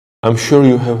I'm sure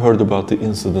you have heard about the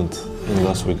incident in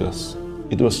Las Vegas.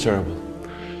 It was terrible.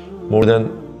 More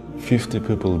than 50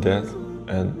 people dead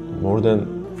and more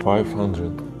than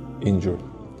 500 injured.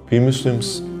 We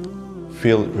Muslims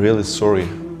feel really sorry.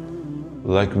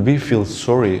 Like we feel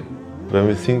sorry when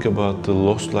we think about the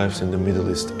lost lives in the Middle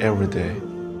East every day.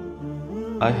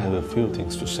 I have a few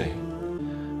things to say.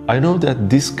 I know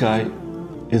that this guy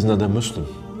is not a Muslim,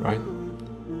 right?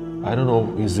 I don't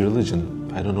know his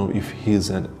religion. I don't know if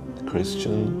he's a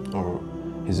Christian or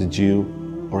he's a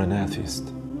Jew or an atheist.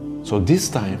 So this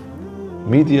time,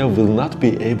 media will not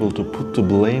be able to put the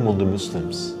blame on the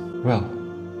Muslims. Well,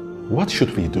 what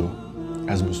should we do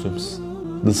as Muslims?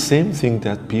 The same thing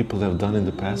that people have done in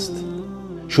the past?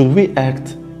 Should we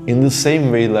act in the same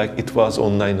way like it was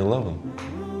on 9/11?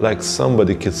 Like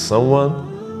somebody killed someone,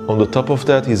 on the top of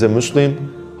that he's a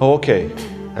Muslim, oh, okay,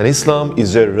 and Islam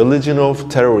is a religion of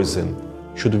terrorism.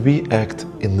 Should we act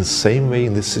in the same way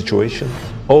in this situation?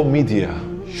 Oh media,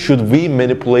 should we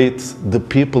manipulate the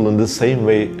people in the same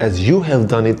way as you have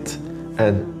done it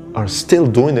and are still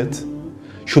doing it?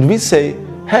 Should we say,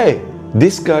 hey,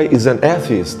 this guy is an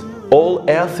atheist, all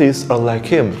atheists are like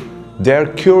him, they are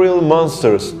cruel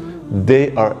monsters,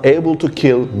 they are able to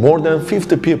kill more than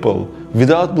 50 people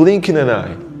without blinking an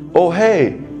eye. Oh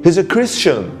hey, he's a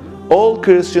Christian, all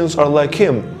Christians are like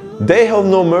him, they have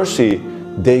no mercy,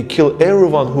 they kill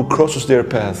everyone who crosses their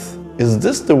path. Is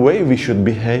this the way we should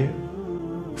behave?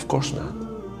 Of course not.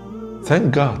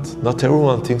 Thank God, not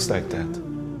everyone thinks like that.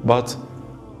 But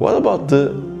what about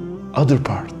the other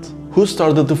part? Who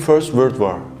started the First World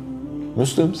War?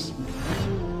 Muslims?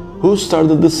 Who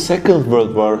started the Second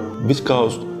World War, which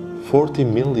caused 40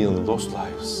 million lost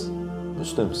lives?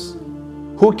 Muslims.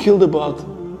 Who killed about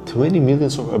 20 million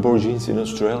of Aborigines in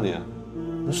Australia?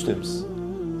 Muslims.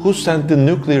 Who sent the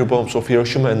nuclear bombs of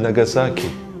Hiroshima and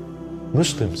Nagasaki?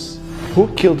 Muslims. Who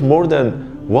killed more than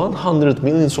 100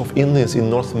 million of Indians in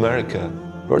North America?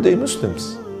 Were they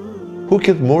Muslims? Who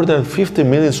killed more than 50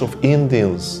 million of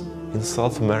Indians in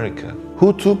South America?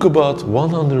 Who took about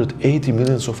 180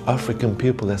 million of African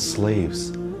people as slaves,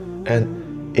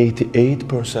 and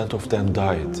 88% of them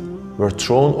died, were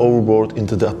thrown overboard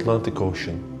into the Atlantic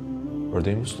Ocean? Were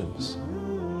they Muslims?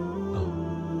 No,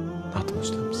 not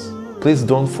Muslims. Please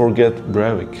don't forget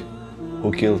Breivik,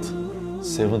 who killed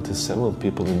 77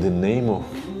 people in the name of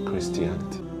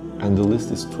Christianity. And the list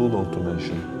is too long to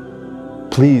mention.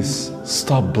 Please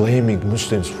stop blaming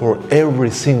Muslims for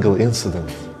every single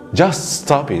incident. Just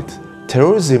stop it.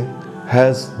 Terrorism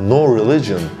has no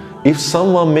religion. If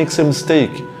someone makes a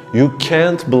mistake, you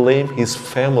can't blame his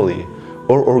family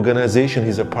or organization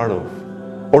he's a part of,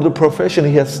 or the profession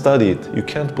he has studied. You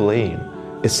can't blame.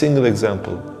 A single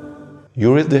example.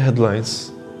 You read the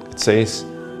headlines, it says,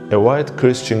 a white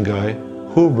Christian guy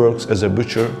who works as a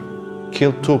butcher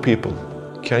killed 2 people.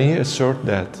 Can you assert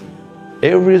that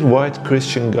every white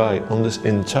Christian guy on this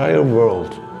entire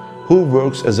world who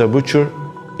works as a butcher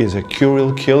is a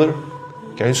cruel killer?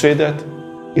 Can you say that?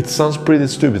 It sounds pretty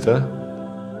stupid, huh?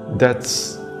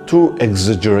 That's too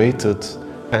exaggerated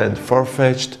and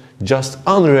far-fetched, just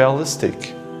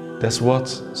unrealistic. That's what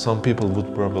some people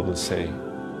would probably say.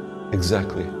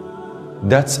 Exactly.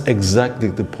 That's exactly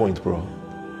the point, bro.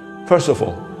 First of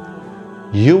all,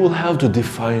 you will have to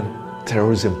define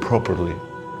terrorism properly.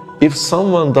 If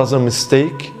someone does a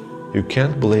mistake, you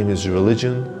can't blame his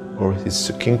religion or his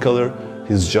skin color,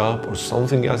 his job or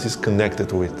something else he's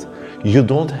connected with. You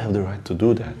don't have the right to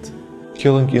do that.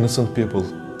 Killing innocent people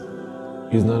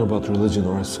is not about religion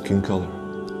or skin color.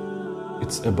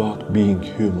 It's about being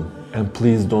human. And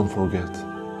please don't forget,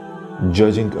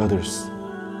 judging others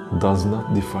does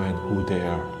not define who they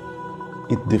are.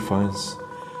 It defines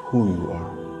who you are.